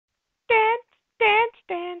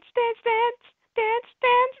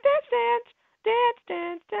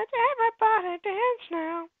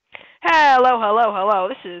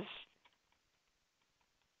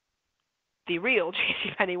real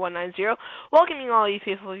jcpenny190, welcoming all you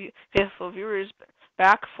faithful viewers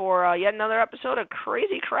back for yet another episode of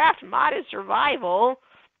CrazyCraft Modded Survival.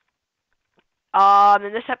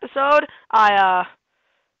 In this episode, I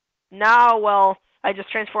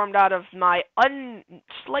just transformed out of my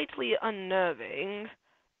slightly unnerving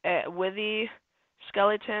withy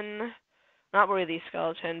skeleton, not withy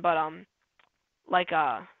skeleton, but like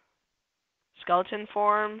a skeleton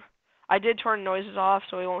form. I did turn noises off,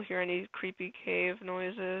 so we won't hear any creepy cave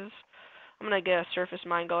noises. I'm gonna get a surface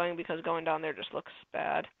mine going because going down there just looks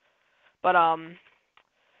bad. But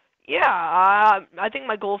yeah, I think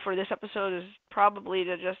my goal for this episode is probably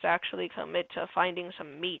to just actually commit to finding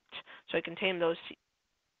some meat so I can tame those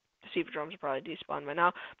Seafordromes. Are probably despawned by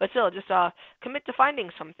now, but still, just commit to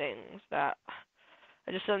finding some things that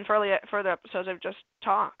I just said in further episodes I've just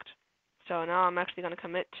talked. So now I'm actually gonna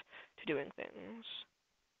commit to doing things.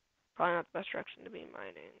 Probably not the best direction to be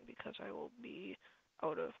mining because I will be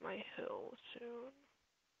out of my hill soon.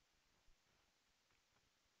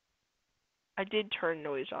 I did turn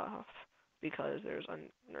noise off because there's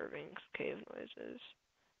unnerving cave noises.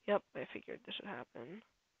 Yep, I figured this would happen.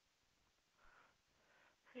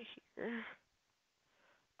 Right here.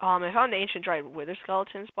 I found an ancient dried wither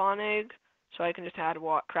skeleton spawn egg, so I can just add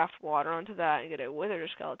craft water onto that and get a wither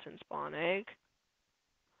skeleton spawn egg.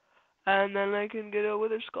 And then I can get a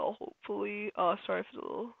wither skull, hopefully. Sorry if it's a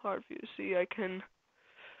little hard for you to see. I can...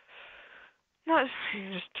 Not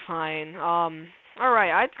just fine.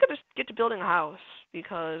 Alright, I'm gonna get to building a house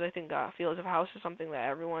because I think feel as if a house is something that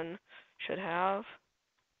everyone should have.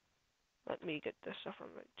 Let me get this stuff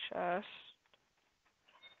from my chest.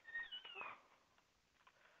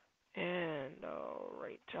 And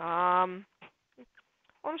alright, I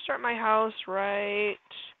want to start my house right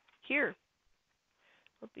here.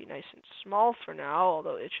 It'll be nice and small for now,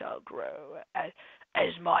 although it shall grow. As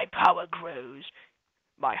my power grows,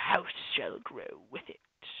 my house shall grow with it.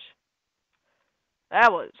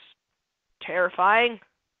 That was terrifying.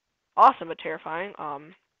 Awesome, but terrifying.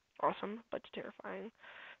 Awesome, but terrifying.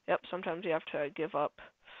 Yep, sometimes you have to give up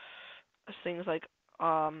things like,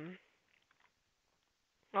 well,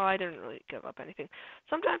 I didn't really give up anything.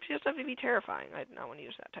 Sometimes you just have to be terrifying. I did not want to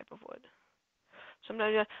use that type of wood.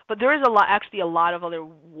 Sometimes, yeah, but there is actually a lot of other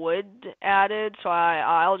wood added, so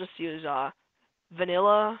I'll just use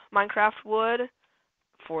vanilla Minecraft wood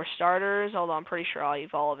for starters, although I'm pretty sure I'll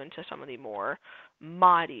evolve into some of the more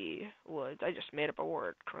moddy woods. I just made up a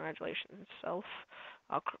word. Congratulations, self.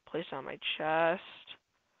 I'll place it on my chest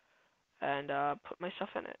and put my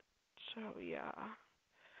stuff in it. So yeah.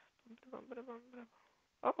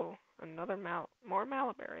 Oh, another more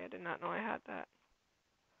Malaberry. I did not know I had that.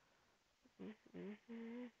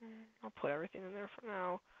 I'll put everything in there for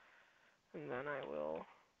now, and then I will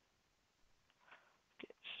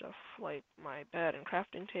get stuff like my bed and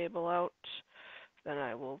crafting table out. Then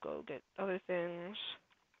I will go get other things.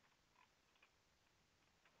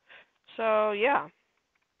 So yeah,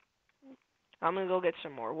 I'm gonna go get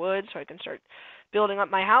some more wood so I can start building up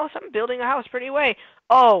my house. I'm building a house pretty way.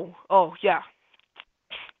 Oh yeah.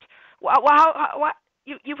 What?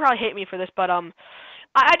 You probably hate me for this, but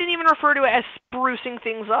I didn't even refer to it as sprucing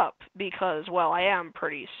things up because, well, I am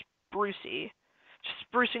pretty sprucey. Just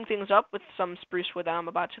sprucing things up with some spruce wood that I'm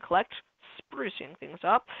about to collect. Sprucing things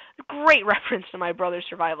up. Great reference to my Brother's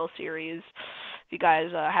Survival series. If you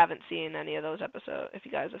guys haven't seen any of those episodes, if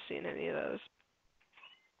you guys have seen any of those.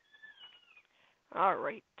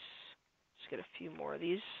 Alright. Let's get a few more of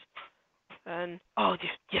these. And, oh,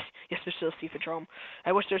 yes, there's still a Seafordrome.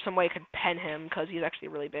 I wish there's some way I could pen him, because he's actually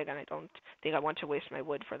really big, and I don't think I want to waste my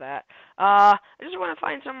wood for that. I just want to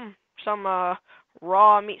find some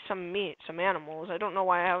raw meat, some animals. I don't know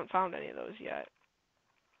why I haven't found any of those yet.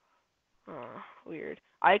 Weird.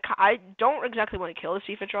 I don't exactly want to kill the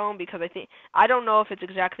Seafordrome, because I don't know if it's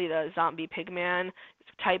exactly the zombie pigman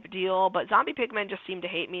type deal, but zombie pigmen just seem to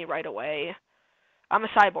hate me right away. I'm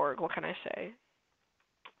a cyborg, what can I say?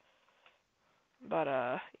 But,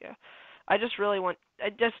 yeah. I just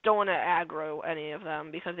don't want to aggro any of them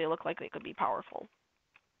because they look like they could be powerful.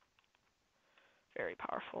 Very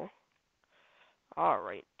powerful.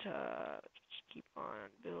 Alright, just keep on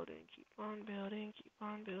building. We'll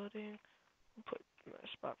put a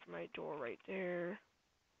spot for my door right there.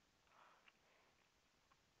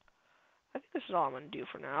 I think this is all I'm going to do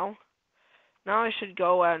for now. Now I should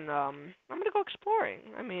go and, I'm going to go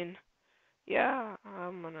exploring. I mean, yeah,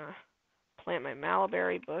 I'm going to plant my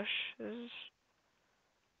Malaberry bush. There's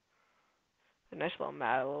a nice little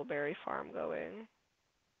Malaberry farm going.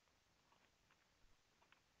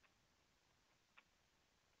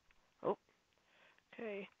 Oh,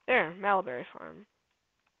 okay. There, Malaberry farm.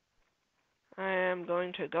 I am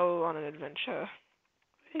going to go on an adventure. Where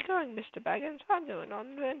are you going, Mr. Baggins? I'm going on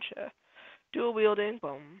an adventure. Dual wielding.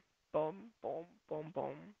 Boom, boom, boom, boom,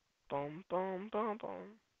 boom, boom, boom, boom,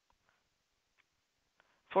 boom.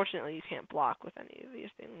 Fortunately, you can't block with any of these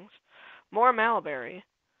things. More Malberry.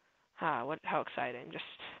 How exciting. Just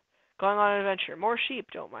going on an adventure. More sheep.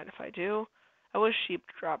 Don't mind if I do. I wish sheep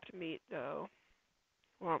dropped meat, though.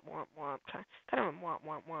 Womp, womp, womp. Kind of a womp,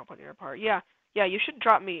 womp, womp on your part. Yeah, you should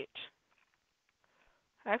drop meat.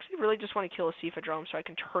 I actually really just want to kill a Cephadrome so I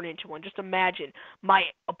can turn into one. Just imagine my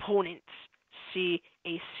opponents see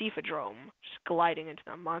a Cephadrome just gliding into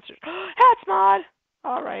them monsters. Hats mod!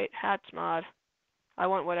 Alright, hats mod. I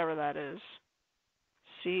want whatever that is.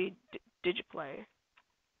 See, Digiplay.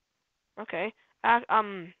 Okay.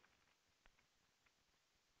 Cephadromes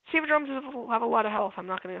have a lot of health. I'm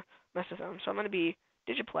not going to mess with them. So I'm going to be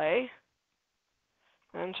Digiplay.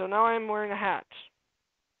 And so now I'm wearing a hat.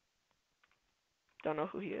 Don't know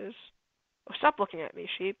who he is. Oh, stop looking at me,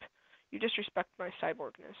 sheep. You disrespect my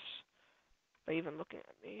cyborgness by even looking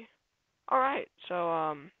at me. Alright,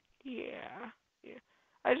 so, yeah.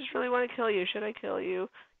 I just really want to kill you. Should I kill you?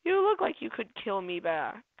 You look like you could kill me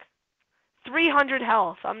back. 300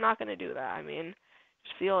 health. I'm not going to do that. I mean,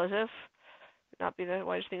 just feel as if it not be the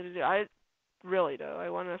wisest thing to do. I really, though,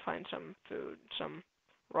 I want to find some food, some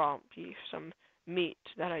raw beef, some meat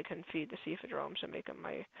that I can feed the Cephadromes and make them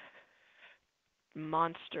my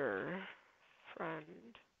monster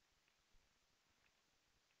friend.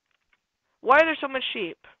 Why are there so much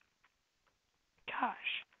sheep?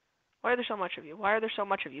 Gosh. Why are there so much of you? Why are there so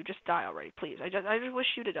much of you? Just die already, please. I just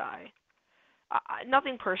wish you to die.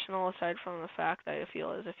 Nothing personal aside from the fact that I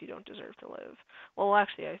feel as if you don't deserve to live. Well,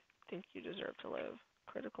 actually, I think you deserve to live.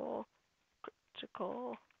 Critical.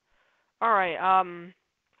 Alright,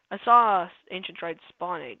 I saw a ancient dried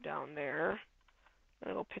spawn egg down there. I'm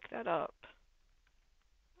gonna go pick that up.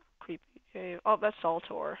 Creepy cave. Oh, that's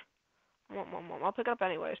Saltor. I'll pick it up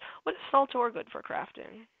anyways. What is Saltor good for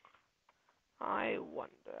crafting? I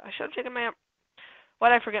wonder. I should have taken my...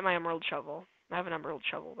 Why'd I forget my emerald shovel? I have an emerald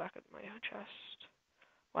shovel back at my chest.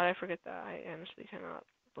 Why'd I forget that? I honestly cannot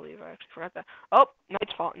believe I actually forgot that. Oh!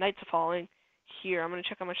 Night's falling. Here, I'm going to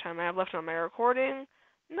check how much time I have left on my recording.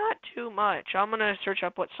 Not too much. I'm going to search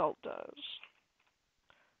up what salt does.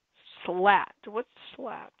 Slat. What's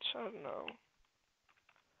slat? I don't know.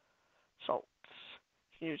 Salts.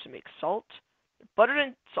 You can use it to make salt. Butter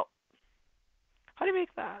and salt. How do you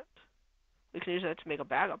make that? We can use that to make a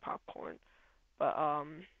bag of popcorn. But,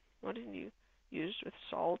 what did you use with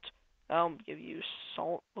salt? That'll give you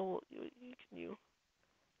salt. Well, you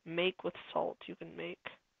make with salt. You can make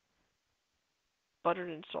buttered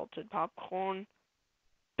and salted popcorn.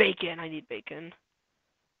 Bacon. I need bacon.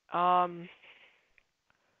 You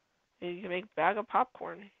can make a bag of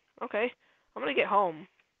popcorn. Okay. I'm gonna get home.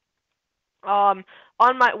 While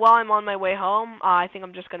I'm on my way home, I think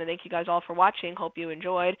I'm just going to thank you guys all for watching. Hope you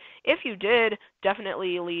enjoyed. If you did,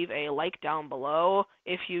 definitely leave a like down below.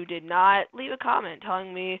 If you did not, leave a comment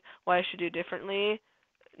telling me what I should do differently.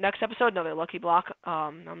 Next episode, another lucky block.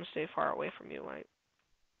 I'm going to stay far away from you.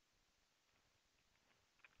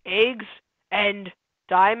 Eggs and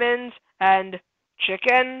diamonds and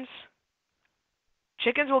chickens.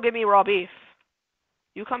 Chickens will give me raw beef.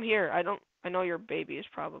 You come here. I know you're babies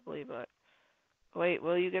probably, but... Wait,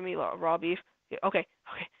 will you give me raw beef? Yeah, okay.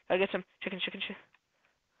 Gotta get some chicken.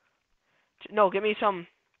 No, give me some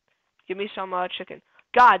chicken.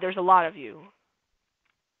 God, there's a lot of you.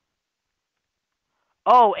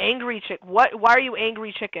 Oh, angry chick. What? Why are you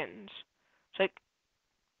angry chickens? It's like,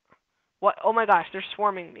 what? Oh my gosh, they're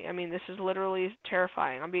swarming me. I mean, this is literally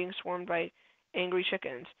terrifying. I'm being swarmed by angry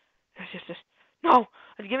chickens. It's just no.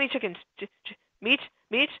 Give me chickens. Meat.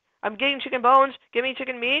 I'm getting chicken bones. Give me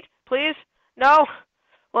chicken meat, please. No.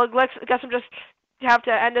 Well, I guess I'm just have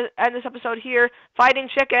to end this episode here. Fighting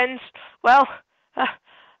chickens. Well,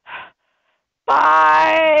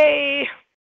 bye.